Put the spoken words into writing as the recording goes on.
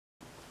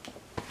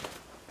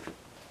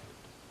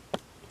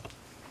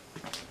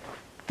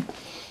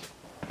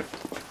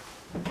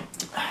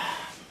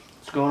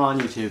What's going on,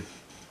 YouTube?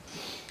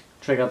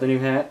 Check out the new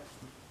hat.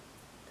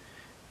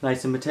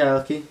 Nice and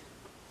metallic-y.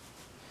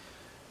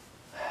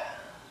 I'm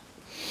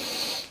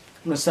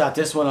gonna start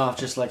this one off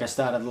just like I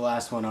started the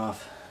last one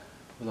off,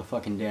 with a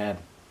fucking dab.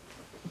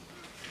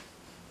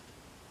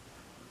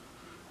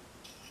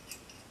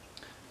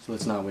 So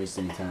let's not waste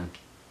any time.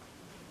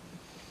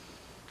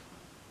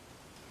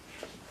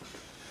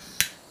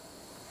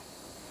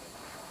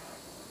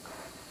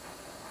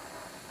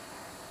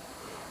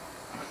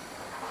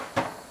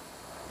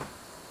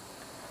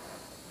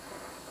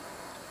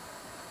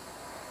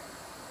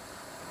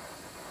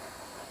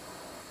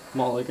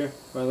 Malt liquor,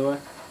 by the way.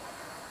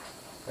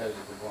 That was a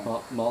good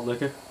one. Malt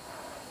liquor.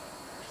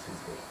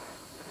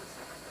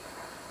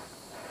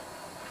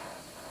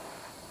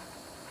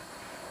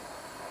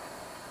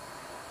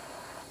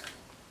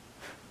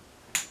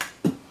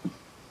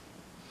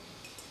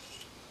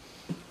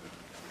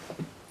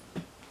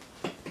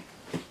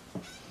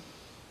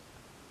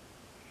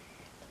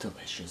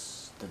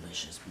 Delicious,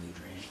 delicious Blue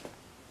Drain.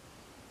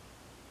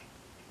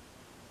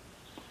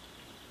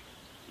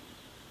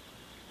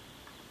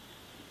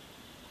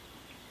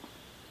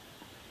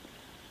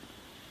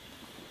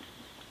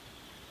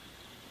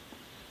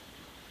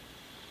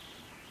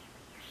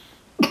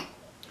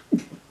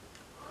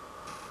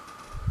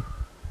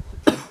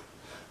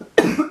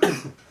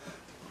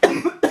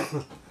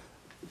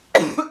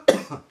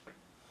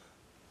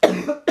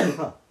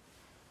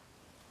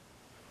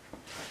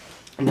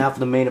 And now for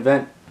the main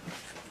event.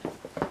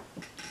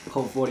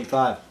 Hole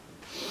 45.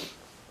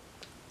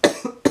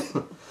 I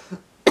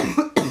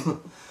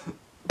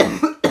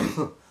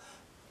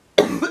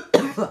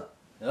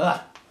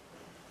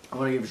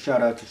want to give a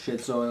shout out to Shit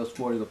Soils,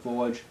 40 the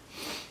Forge,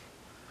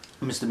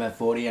 Mr. Met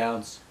 40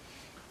 ounce,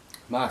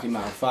 Marky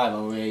Mount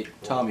 508,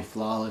 Tommy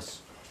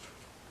Flawless,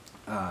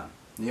 the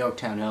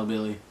Yorktown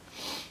Hellbilly,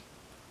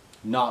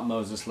 Not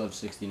Moses Love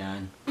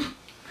 69.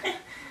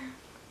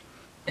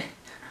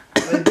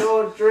 I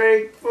don't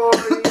drink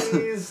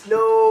 40s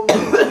no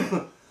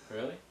more.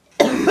 Really?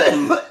 I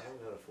haven't had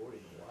a 40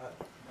 in a while.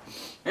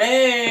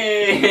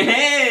 Hey!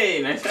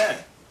 Hey! Nice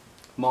hat.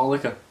 Malt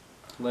liquor.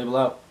 Label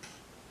out.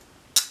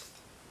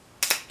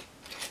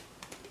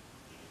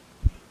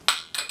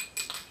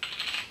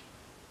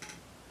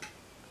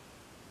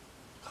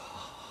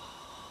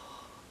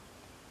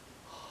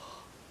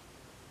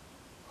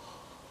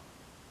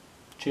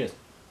 Cheers.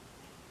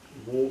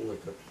 Malt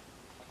liquor.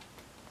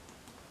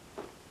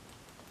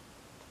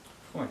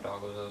 My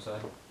dog was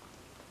outside.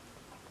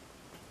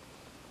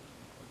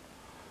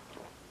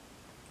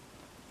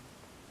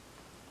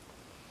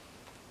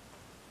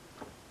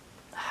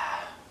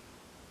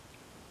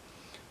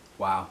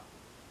 Wow.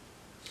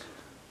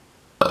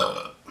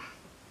 I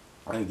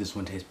think this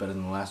one tastes better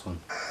than the last one.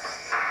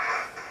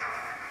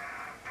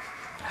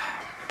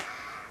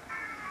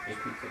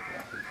 Just pizza,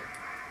 yeah,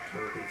 pizza. No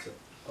pizza.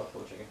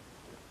 Buffalo chicken.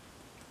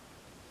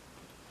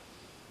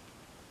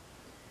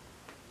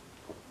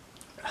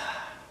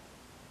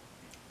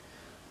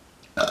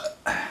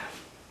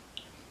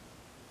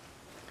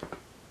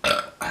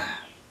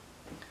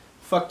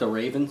 Fuck the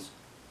Ravens.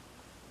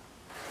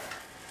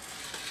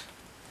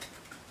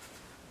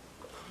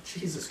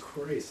 Jesus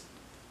Christ.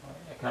 Oh,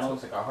 yeah, it kind of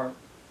looks like a heart.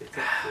 It's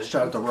a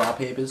Shout out to Raw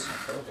Papers.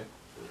 I told you.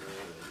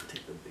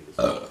 Take the biggest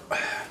one.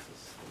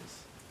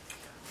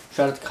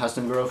 Shout out to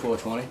Custom Grow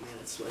 420.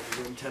 Yeah, it's like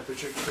room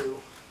temperature too.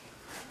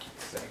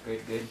 Is that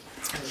good, good?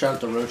 Shout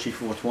out to Rochi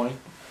 420.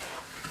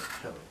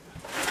 Hell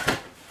yeah.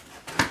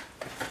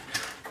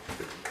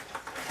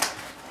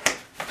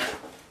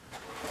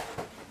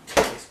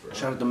 Nice, bro.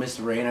 Shout out to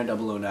Mr. Rainer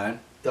 009.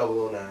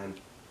 009.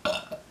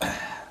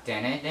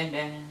 Dan dan dan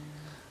dan.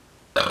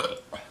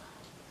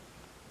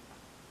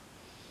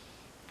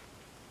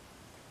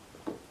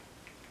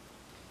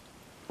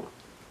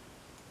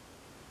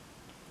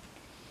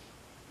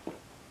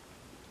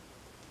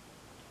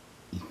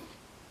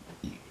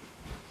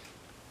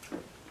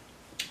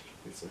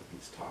 It's like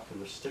he's talking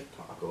the stick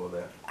talk over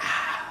there.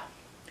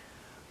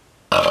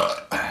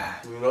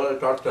 You know they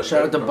talk to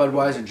Shout out to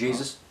Budweiser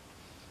Jesus.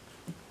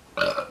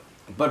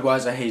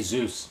 Budweiser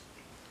Jesus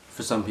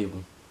for some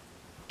people.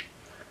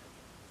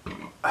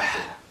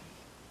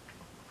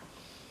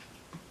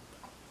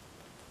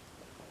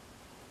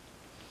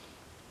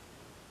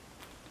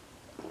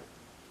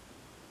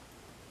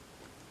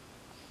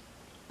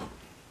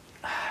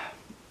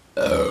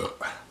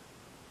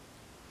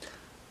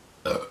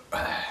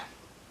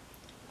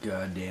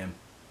 God damn.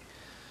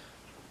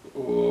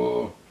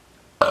 Oh.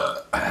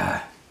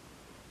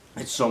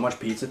 It's so much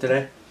pizza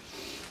today.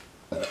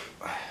 I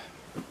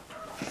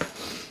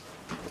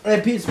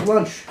had pizza for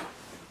lunch.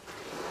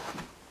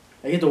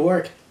 I get to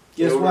work.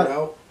 Guess what?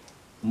 Out?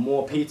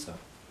 More pizza.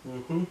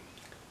 Mm-hmm.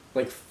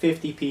 Like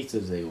 50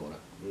 pizzas they order.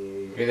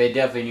 Yeah, they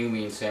definitely knew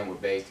me and Sam were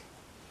baked.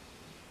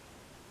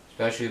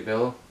 Especially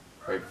Bill,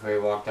 right before he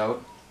walked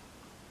out.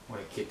 When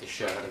he kicked the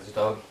shit out of his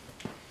dog.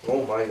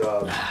 Oh my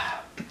god.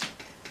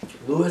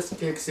 Louis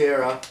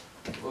Teixeira.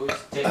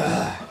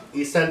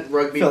 He sent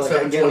Rugby Felt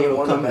like I'm getting a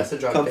little 721 a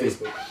message on comfy.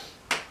 Facebook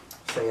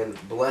saying,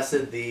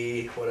 "Blessed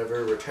the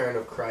whatever return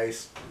of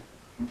Christ."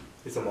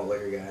 He's a malt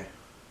liquor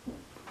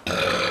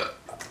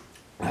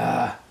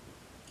guy.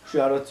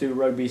 Shout out to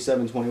Rugby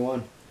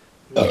 721.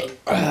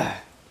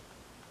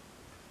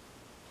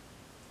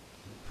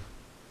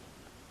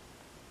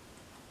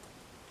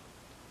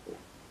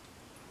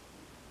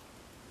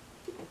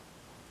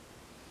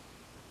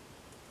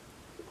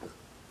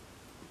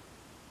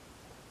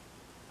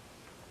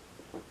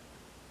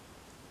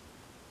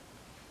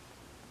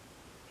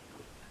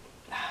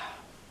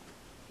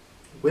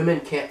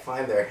 Women can't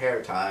find their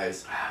hair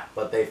ties,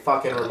 but they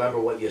fucking remember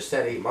what you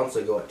said 8 months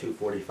ago at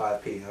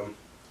 2:45 p.m.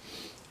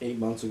 8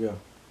 months ago.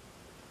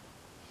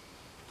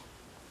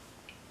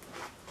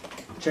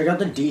 Check out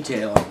the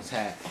detail on this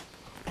hat.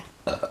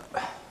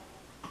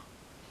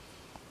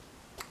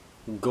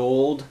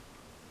 Gold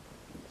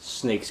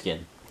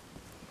snakeskin.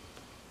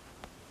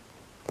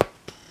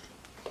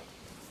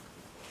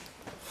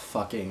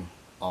 Fucking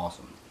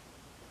awesome.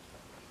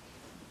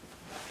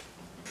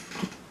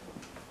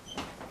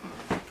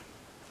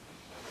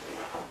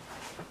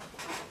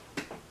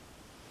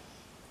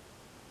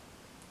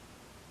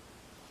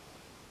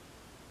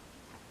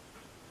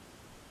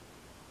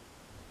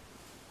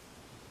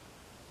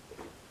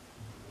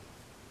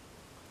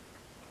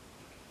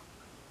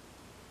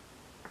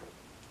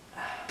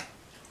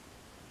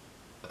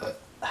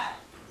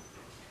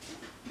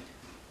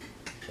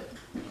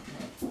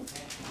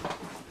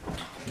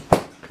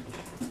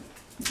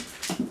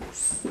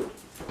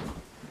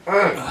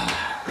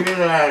 Get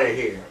it out of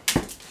here.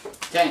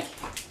 Tank.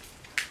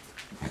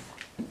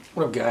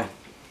 What up, guy?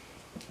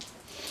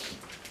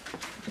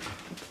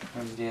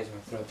 How many days am I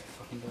throat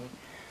fucking dog?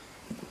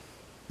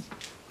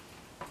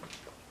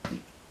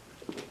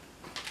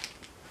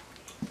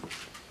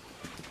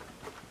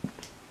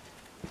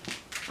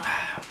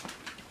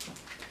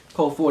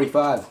 Colt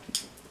 45.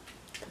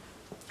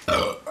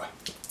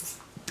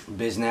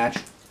 Biznatch.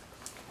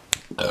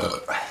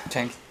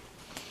 Tank.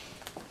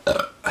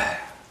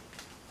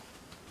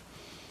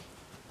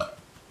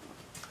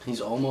 He's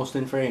almost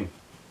in frame.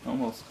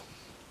 Almost.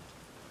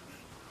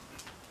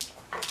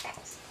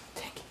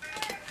 Tank.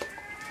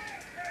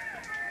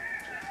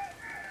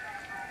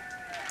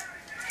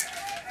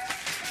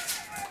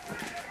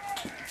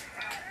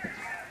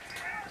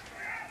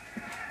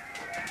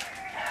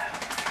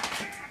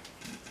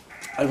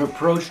 I've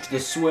approached the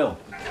swill.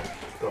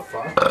 The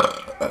fuck?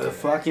 The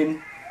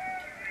fucking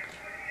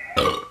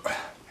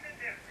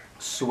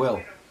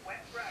swill.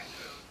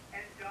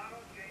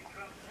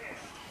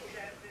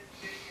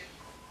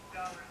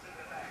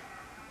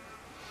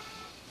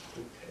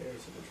 Who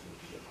cares if it's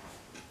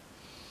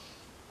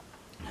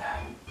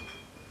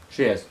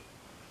Cheers.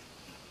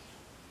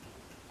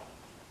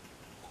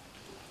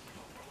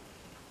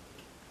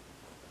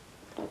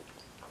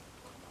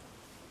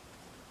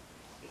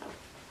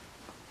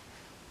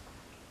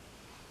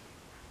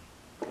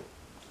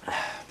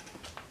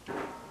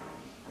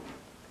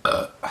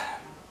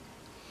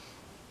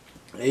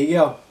 There you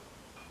go.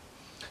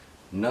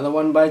 Another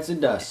one bites the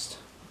dust.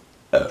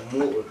 malt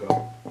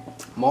liquor?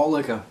 Malt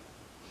liquor.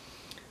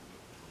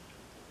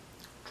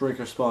 Drink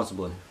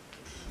responsibly.